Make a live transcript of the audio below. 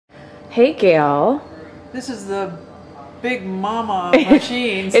Hey, Gail. This is the big mama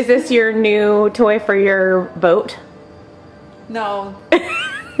machines. Is this your new toy for your boat? No.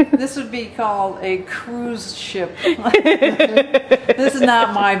 This would be called a cruise ship. This is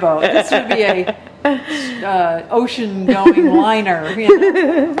not my boat. This would be a ocean-going liner. You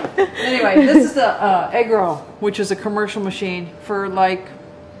know? Anyway, this is the Egro, which is a commercial machine for like,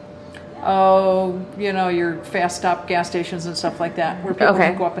 you know, your fast stop gas stations and stuff like that, where people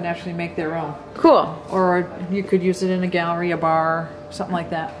can go up and actually make their own. Cool. Or you could use it in a gallery, a bar, something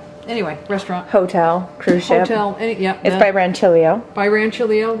like that. Anyway, restaurant. Hotel, cruise ship. Hotel, yeah. It's by Rancilio. By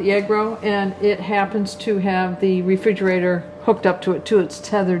Rancilio, the Egro, and it happens to have the refrigerator hooked up to it too. It's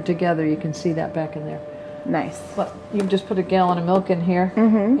tethered together. You can see that back in there. Nice. But you just put a gallon of milk in here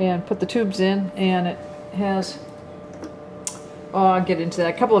and put the tubes in, and it has, I'll get into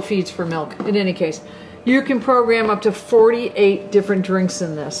that, a couple of feeds for milk. In any case, you can program up to 48 different drinks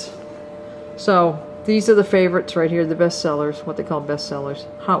in this. So these are the favorites right here, the best sellers, what they call best sellers.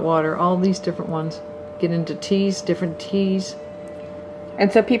 Hot water, all these different ones. Get into teas, different teas.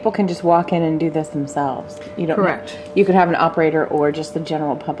 And so people can just walk in and do this themselves. You don't. Correct. You could have an operator or just the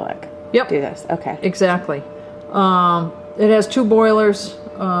general public. Yep. Do this. Okay. Exactly. It has 2 boilers,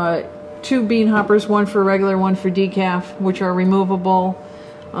 2 bean hoppers, one for regular, one for decaf, which are removable.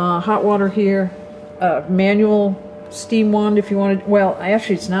 Hot water here, manual steam wand if you wanted. Well,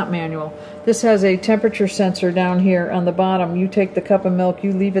 actually it's not manual. This has a temperature sensor down here on the bottom. You take the cup of milk,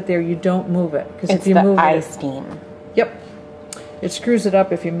 you leave it there, you don't move it. Because if you move it, ice steam. Yep. It screws it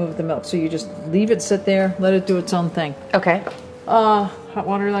up if you move the milk. So you just leave it sit there, let it do its own thing. Okay. Hot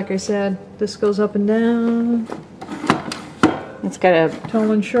water, like I said, this goes up and down. It's got a tall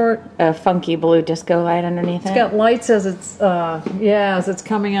and short, a funky blue disco light underneath it. It's got lights as it's as it's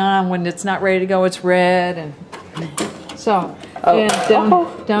coming on. When it's not ready to go, it's red. And so and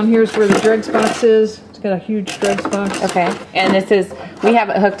down here is where the dregs box is. It's got a huge dregs box. Okay. And this is, we have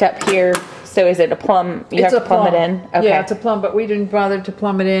it hooked up here. So is it a plumb? You have to plumb it in? Okay. Yeah, it's a plumb, but we didn't bother to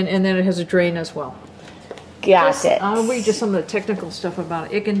plumb it in, and then it has a drain as well. Got it. I'll read you some of the technical stuff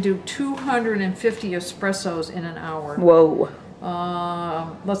about it. It can do 250 espressos in an hour. Whoa.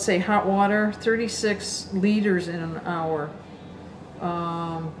 Let's say hot water, 36 liters in an hour.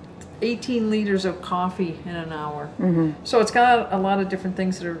 18 liters of coffee in an hour. So it's got a lot of different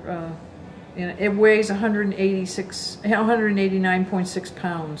things that are in it. It weighs 189.6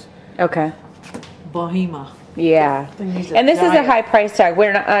 pounds. Okay. Behemoth. Yeah. And this is a high price tag.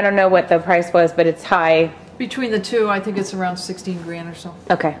 I don't know what the price was, but it's high. Between the two, I think it's around 16 grand or so.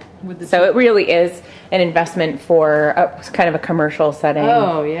 Okay. So it really is an investment for kind of a commercial setting.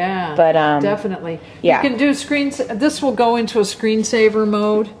 Oh, yeah. But definitely. Yeah. You can do this will go into a screensaver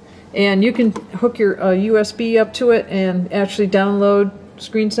mode, and you can hook your USB up to it and actually download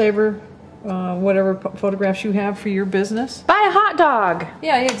screensaver, whatever photographs you have for your business. Buy a hot dog.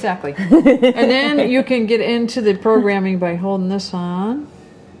 Yeah, exactly. And then you can get into the programming by holding this on.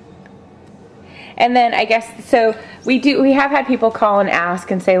 And then I guess, so we have had people call and ask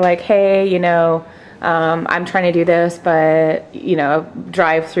and say like, hey, you know, I'm trying to do this, but, you know,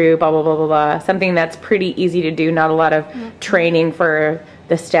 drive through, blah, blah, blah, blah, blah. Something that's pretty easy to do, not a lot of training for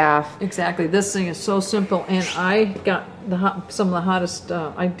the staff. Exactly. This thing is so simple, and I got some of the hottest,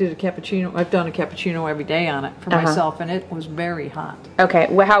 I did a cappuccino, I've done a cappuccino every day on it for myself, and it was very hot. Okay.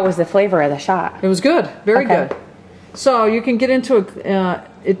 Well, how was the flavor of the shot? It was good. Very good. So you can get into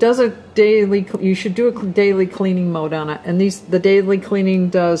it does a daily, you should do a daily cleaning mode on it. And the daily cleaning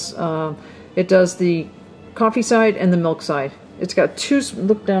does, it does the coffee side and the milk side. It's got 2,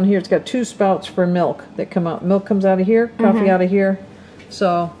 look down here, it's got 2 spouts for milk that come out. Milk comes out of here, coffee out of here.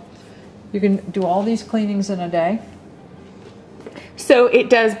 So you can do all these cleanings in a day. So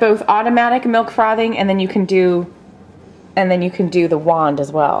it does both automatic milk frothing, and then you can do the wand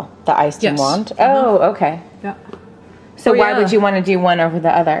as well, the iced steam wand. Oh, okay. Yeah. So why would you want to do one over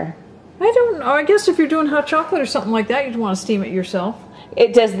the other? I don't know. I guess if you're doing hot chocolate or something like that, you'd want to steam it yourself.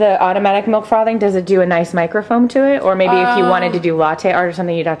 It does the automatic milk frothing. Does it do a nice microfoam to it, or maybe if you wanted to do latte art or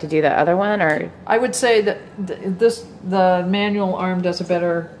something, you'd have to do the other one? Or I would say that the manual arm does a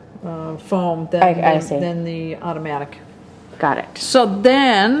better foam than the automatic. Got it. So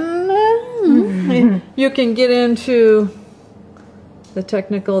then you can get into the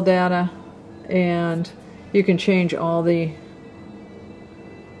technical data, and you can change all the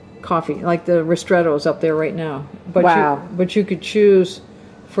coffee, like the ristretto is up there right now. But but you could choose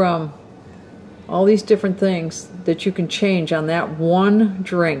from all these different things that you can change on that one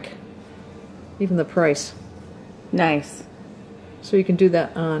drink, even the price. Nice. So you can do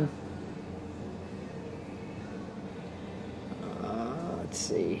that on, let's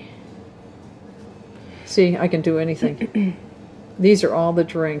see, See, I can do anything. These are all the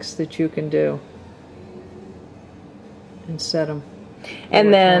drinks that you can do. And set them.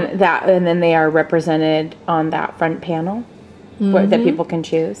 And then they are represented on that front panel that people can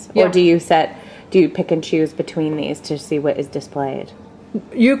choose? Yeah. Or do you pick and choose between these to see what is displayed?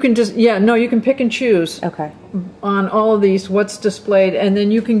 You can just, you can pick and choose. Okay. On all of these, what's displayed, and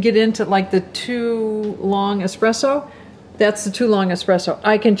then you can get into like the too long espresso. That's the too long espresso.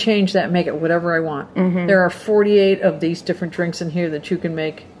 I can change that and make it whatever I want. There are 48 of these different drinks in here that you can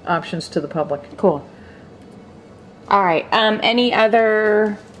make options to the public. Cool. All right. Any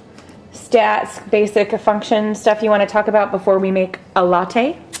other stats, basic function stuff you want to talk about before we make a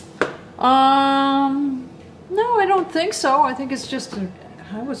latte? No, I don't think so. I think it's just,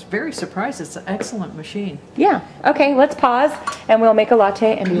 I was very surprised. It's an excellent machine. Yeah. Okay, let's pause and we'll make a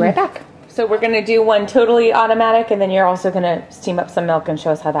latte and be right back. So we're going to do one totally automatic, and then you're also going to steam up some milk and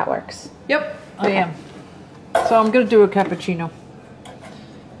show us how that works. Yep, I am. So I'm going to do a cappuccino.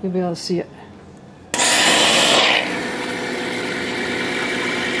 You'll be able to see it.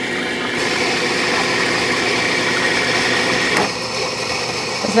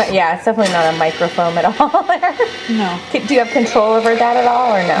 It's definitely not a microfoam at all there. No. Do you have control over that at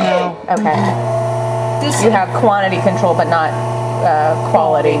all, or no? No. Okay. You have quantity control, but not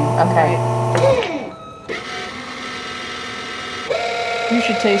quality. Okay. You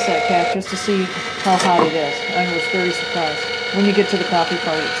should taste that, Kat, just to see how hot it is. I was very surprised. When you get to the coffee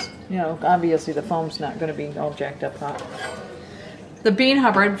part, it's, obviously the foam's not going to be all jacked up hot. The bean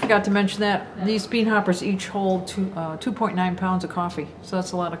hopper, I forgot to mention that. These bean hoppers each hold 2.9 pounds of coffee. So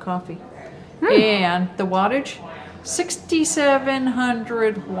that's a lot of coffee. And the wattage,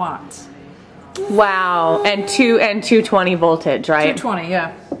 6,700 watts. Wow. And 220 voltage, right? 220,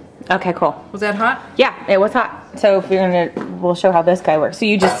 yeah. Okay, cool. Was that hot? Yeah, it was hot. So if we'll show how this guy works. So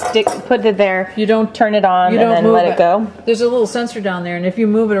you just put it there. You don't turn it on and then let it go. There's a little sensor down there, and if you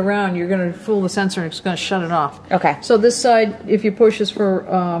move it around, you're going to fool the sensor, and it's going to shut it off. Okay. So this side, if you push, is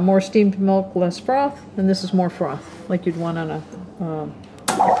for more steamed milk, less froth, and this is more froth, like you'd want on a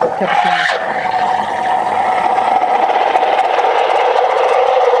cappuccino.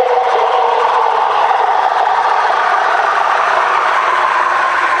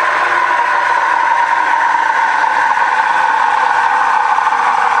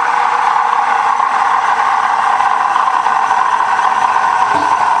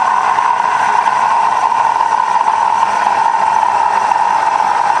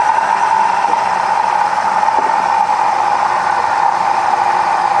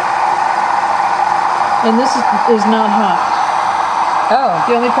 And this is not hot. Oh.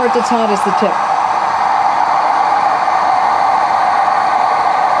 The only part that's hot is the tip.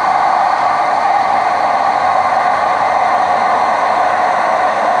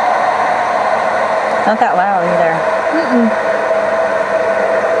 Not that loud either.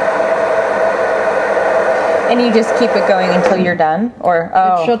 And you just keep it going until you're done? Or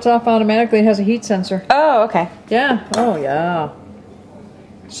It shuts off automatically. It has a heat sensor. Oh, okay. Yeah. Oh, yeah.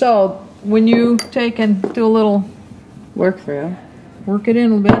 So when you take and do a little work it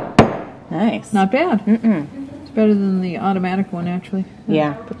in a little bit. Nice. Not bad. It's better than the automatic one, actually.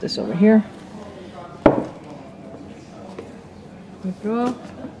 Yeah. Put this over here. Go.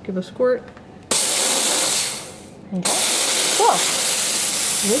 Give a squirt. Okay. Cool.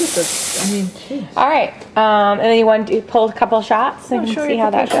 Look at this. I mean, geez. All right. And then you want to pull a couple shots and see how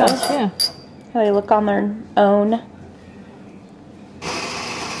that goes. Yeah. How they look on their own.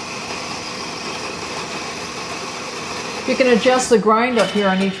 You can adjust the grind up here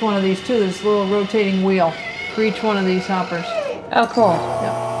on each one of these too. There's a little rotating wheel for each one of these hoppers. Oh, cool.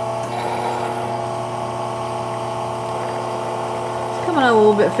 Yeah. It's coming out a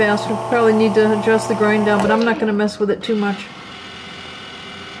little bit fast. We probably need to adjust the grind down, but I'm not going to mess with it too much.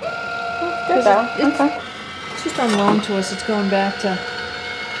 Good though. It's just on loan to us. It's going back to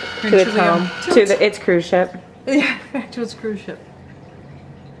its home, to its cruise ship. Yeah, back to its cruise ship.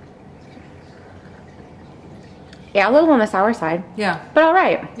 Yeah, a little on the sour side. Yeah. But all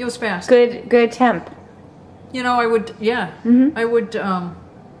right. It was fast. Good temp. You know, I would, I would, I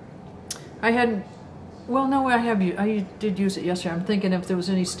had, well, no, I did use it yesterday. I'm thinking if there was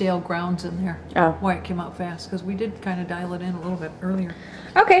any stale grounds in there. Oh. Why it came out fast, because we did kind of dial it in a little bit earlier.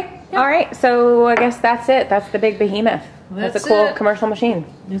 Okay. Yeah. All right. So I guess that's it. That's the big behemoth. That's a cool commercial machine.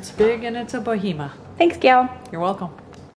 It's big and it's a behemoth. Thanks, Gail. You're welcome.